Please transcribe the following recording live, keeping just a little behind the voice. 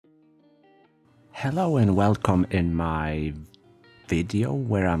Hello and welcome in my video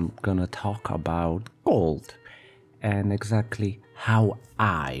where I'm gonna talk about gold and exactly how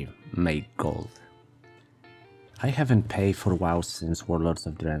I make gold. I haven't paid for WoW since Warlords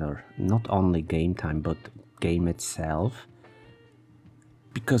of Draenor, not only game time but game itself,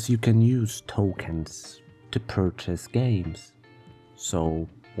 because you can use tokens to purchase games. So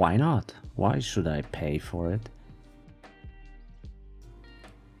why not? Why should I pay for it?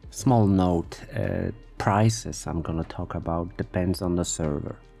 Small note, prices I'm gonna talk about depends on the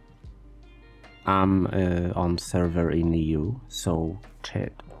server. I'm on server in EU, so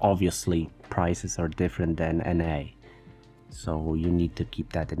obviously prices are different than NA. So you need to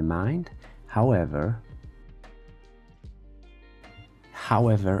keep that in mind. However,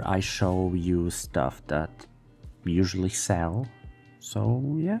 I show you stuff that usually sell,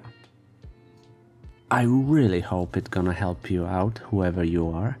 so yeah. I really hope it's gonna help you out, whoever you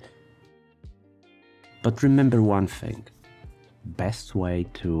are. But remember one thing, best way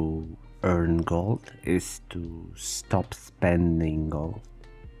to earn gold is to stop spending gold.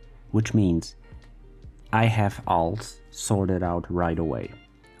 Which means I have alts sorted out right away.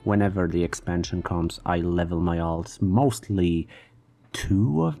 Whenever the expansion comes, I level my alts, mostly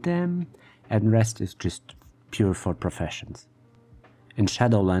 2 of them, and rest is just pure for professions. In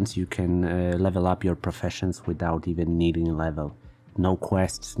Shadowlands you can level up your professions without even needing a level. No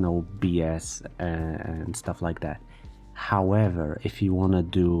quests, no BS and stuff like that. However, if you want to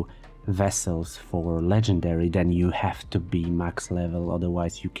do vessels for legendary, then you have to be max level,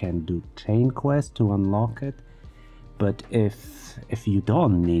 otherwise you can do chain quest to unlock it. But if you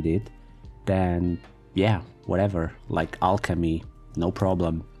don't need it, then yeah, whatever, like alchemy, no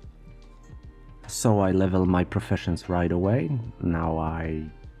problem. So I level my professions right away. Now I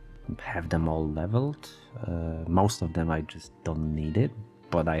have them all leveled. Most of them I just don't need it,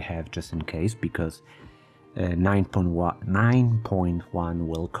 but I have just in case, because 9.1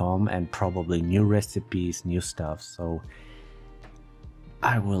 will come and probably new recipes, new stuff, so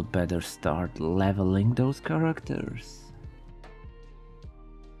I will better start leveling those characters.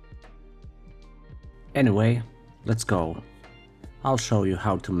 Anyway, let's go. I'll show you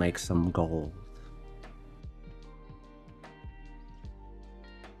how to make some gold.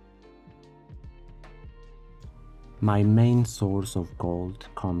 My main source of gold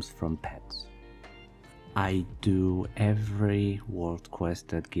comes from pets. I do every world quest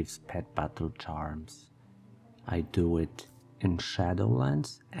that gives pet battle charms. I do it in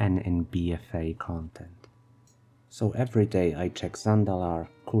Shadowlands and in BFA content. So every day I check Zandalar,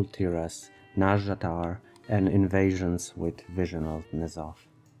 Kultiras, Najjatar and invasions with Vision of N'Zoth.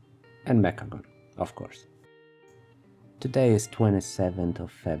 And Mechagon, of course. Today is 27th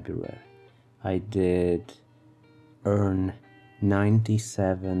of February. I did earn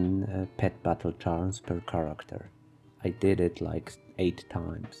 97 pet battle charms per character. I did it like 8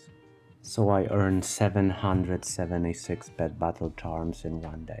 times. So I earned 776 pet battle charms in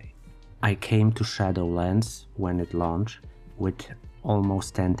one day. I came to Shadowlands when it launched with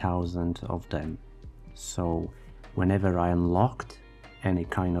almost 10,000 of them. So whenever I unlocked any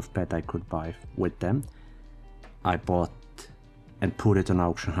kind of pet I could buy with them, I bought and put it on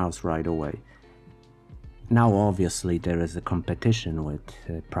auction house right away. Now obviously there is a competition with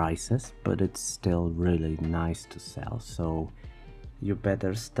prices, but it's still really nice to sell, so you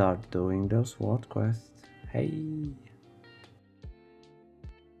better start doing those world quests. Hey!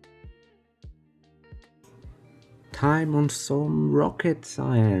 Time on some rocket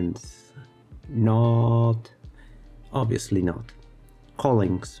science. Obviously not.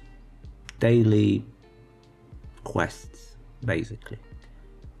 Callings. Daily quests, basically.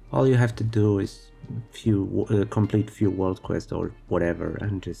 All you have to do is complete few world quests or whatever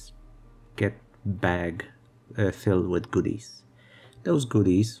and just get bag filled with goodies. Those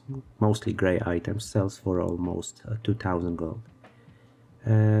goodies, mostly grey items, sells for almost 2000 gold.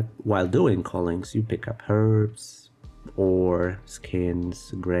 While doing callings you pick up herbs, ore,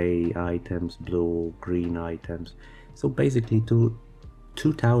 skins, grey items, blue, green items, so basically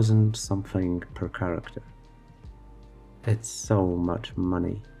 2000 something per character. It's so much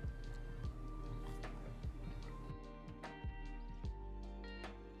money.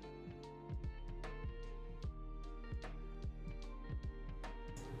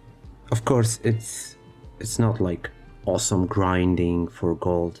 Of course, it's not like awesome grinding for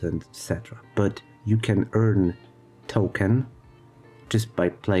gold and etc. But you can earn token just by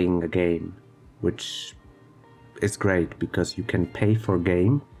playing a game, which is great because you can pay for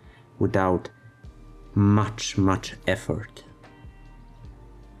game without much effort.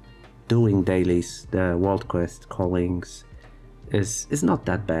 Doing dailies, the world quest callings is not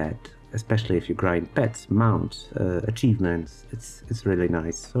that bad. especially if you grind pets, mounts, achievements. It's really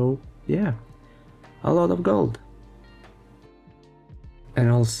nice. So yeah, a lot of gold. And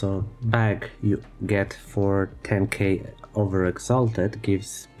also, bag you get for 10k over exalted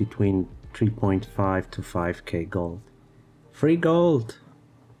gives between 3.5 to 5k gold. Free gold!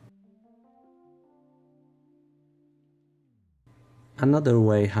 Another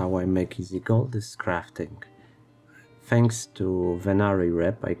way how I make easy gold is crafting. Thanks to Venari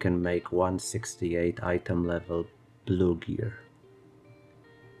rep, I can make 168 item level blue gear.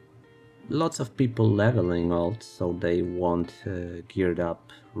 Lots of people leveling alt, so they want geared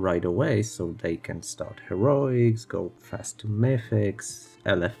up right away, so they can start heroics, go fast to mythics,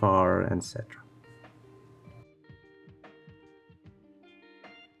 LFR, etc.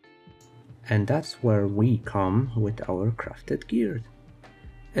 And that's where we come with our crafted gear.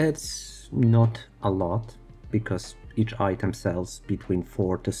 It's not a lot, because each item sells between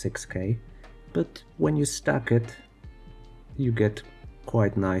 4 to 6k, but when you stack it, you get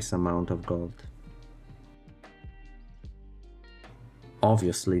quite nice amount of gold.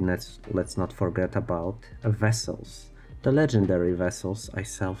 Obviously, let's not forget about vessels. The legendary vessels I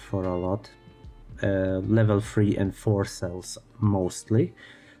sell for a lot. Level 3 and 4 sells mostly.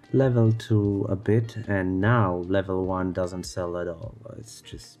 Level 2 a bit, and now level 1 doesn't sell at all. It's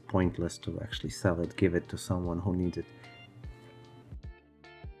just pointless to actually sell it, give it to someone who needs it.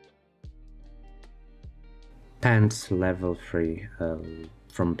 Pants level 3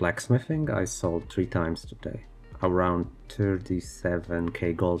 from blacksmithing I sold 3 times today. Around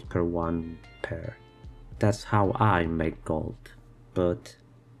 37k gold per one pair. That's how I make gold. But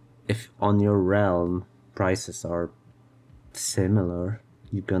if on your realm prices are similar,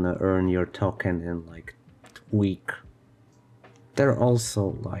 you're gonna earn your token in like a week. There are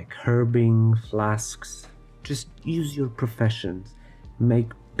also like herbing, flasks. Just use your professions.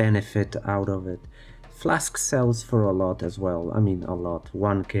 Make benefit out of it. Flask sells for a lot as well. I mean a lot.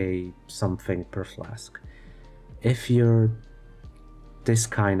 1k something per flask. If you're this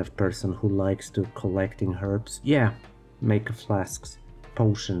kind of person who likes to collecting herbs, yeah, make flasks.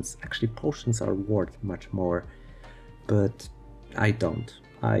 Potions. Actually, potions are worth much more, but I don't.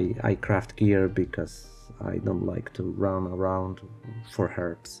 I craft gear because I don't like to run around for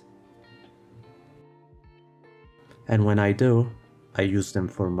herbs. And when I do, I use them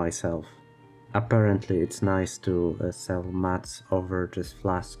for myself. Apparently it's nice to sell mats over just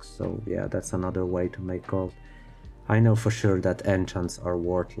flasks, so yeah, that's another way to make gold. I know for sure that enchants are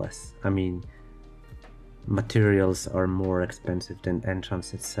worthless. I mean, materials are more expensive than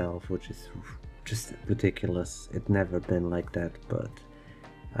enchants itself, which is just ridiculous. It's never been like that, but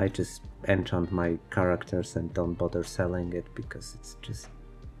I just enchant my characters and don't bother selling it because it's just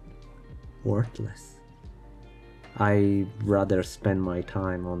worthless. I rather spend my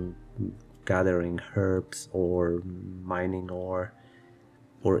time on gathering herbs or mining ore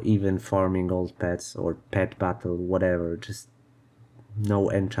or even farming old pets or pet battle, whatever. Just no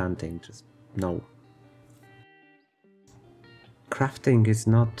enchanting, just no. Crafting is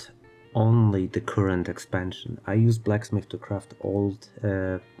not only the current expansion. I use blacksmith to craft old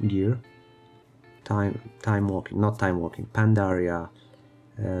gear, time walking, not time walking, Pandaria,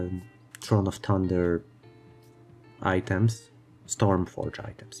 Throne of Thunder items, Stormforge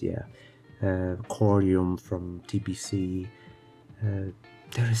items, yeah, Corium from TBC.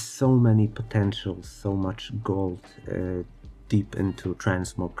 There is so many potentials, so much gold deep into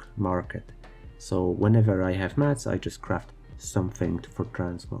transmog market. So whenever I have mats, I just craft something for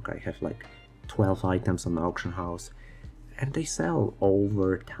transmog. I have like 12 items on auction house and they sell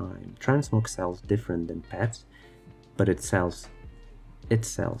over time. Transmog sells different than pets, but it sells.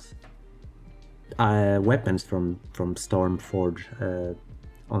 Weapons from Stormforge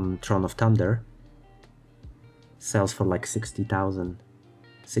on Throne of Thunder sells for like 60,000.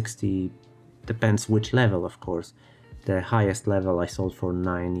 60, depends which level, of course. The highest level I sold for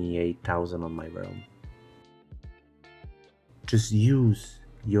 98,000 on my realm. Just use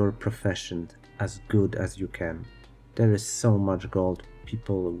your profession as good as you can. There is so much gold,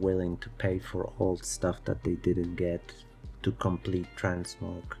 people are willing to pay for old stuff that they didn't get to complete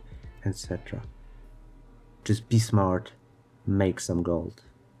transmog, etc. Just be smart, make some gold.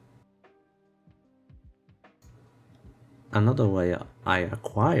 Another way I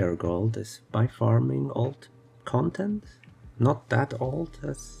acquire gold is by farming old content, not that old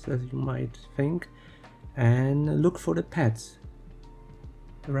as you might think, and look for the pets.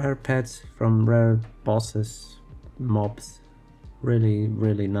 Rare pets from rare bosses, mobs,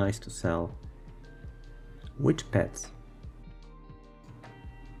 really nice to sell. Which pets?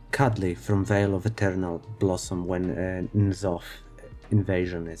 Cuddly from Veil of Eternal Blossom when enugh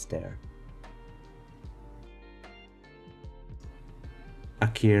invasion is there.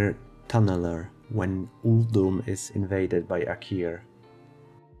 Akir Tunneler, when Uldum is invaded by Akir.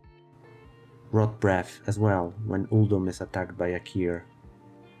 Rot Breath as well, when Uldum is attacked by Akir.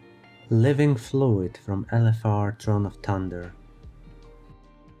 Living Fluid from LFR Throne of Thunder.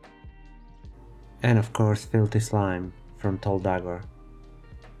 And of course Filthy Slime from Tall Dagger,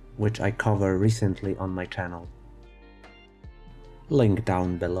 which I cover recently on my channel. Link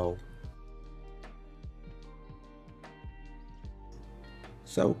down below.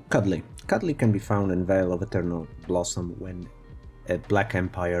 So Cuddly. Cuddly can be found in Vale of Eternal Blossom when a Black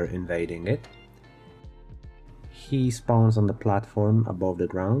Empire invading it. He spawns on the platform above the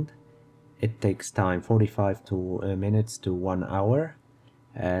ground. It takes time, 45 minutes to 1 hour,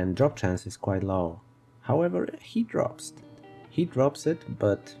 and drop chance is quite low. However, he drops it,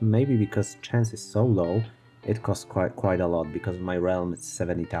 but maybe because chance is so low, it costs quite a lot, because my realm is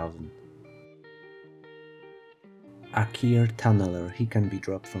 70,000. Akir Tunneler, he can be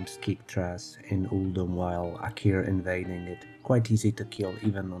dropped from Skigtras in Uldum while Akir invading it. Quite easy to kill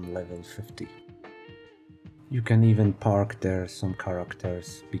even on level 50. You can even park there some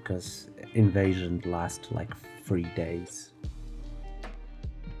characters, because invasion lasts like 3 days.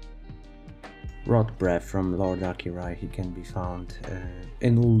 Rot Breath from Lord Akirai, he can be found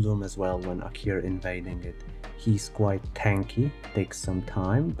in Uldum as well when Akir invading it. He's quite tanky, takes some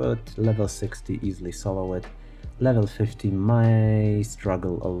time, but level 60 easily solo it. Level 50 may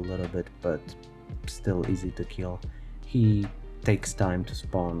struggle a little bit, but still easy to kill. He takes time to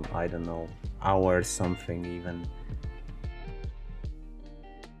spawn, I don't know, hours something even.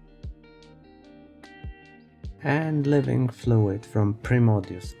 And Living Fluid from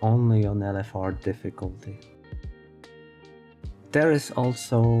Primodius, only on LFR difficulty. There is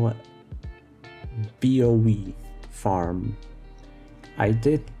also BOE farm. I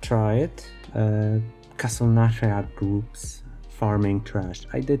did try it, Castlnashia groups farming trash.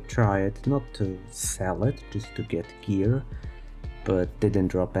 I did try it, not to sell it, just to get gear, but didn't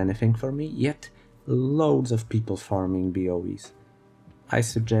drop anything for me, yet loads of people farming BOEs. I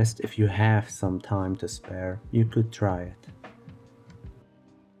suggest if you have some time to spare, you could try it.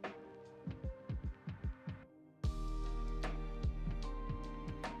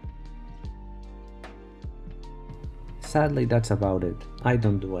 Sadly, that's about it. I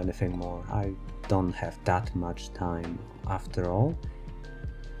don't do anything more. I don't have that much time after all,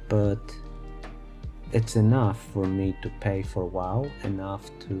 but it's enough for me to pay for WoW,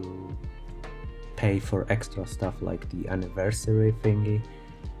 enough to pay for extra stuff like the anniversary thingy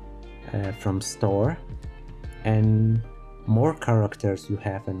from store, and more characters you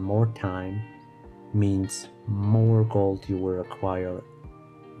have and more time means more gold you will acquire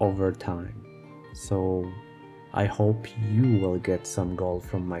over time. So I hope you will get some gold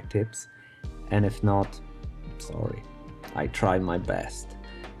from my tips, and if not, sorry, I tried my best,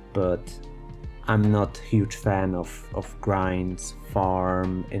 but I'm not a huge fan of grinds,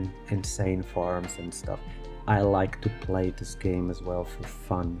 farm, insane farms and stuff. I like to play this game as well for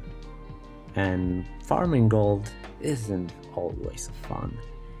fun. And farming gold isn't always fun.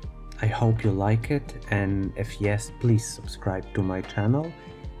 I hope you like it, and if yes, please subscribe to my channel.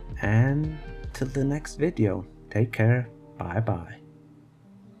 And till the next video, take care, bye bye.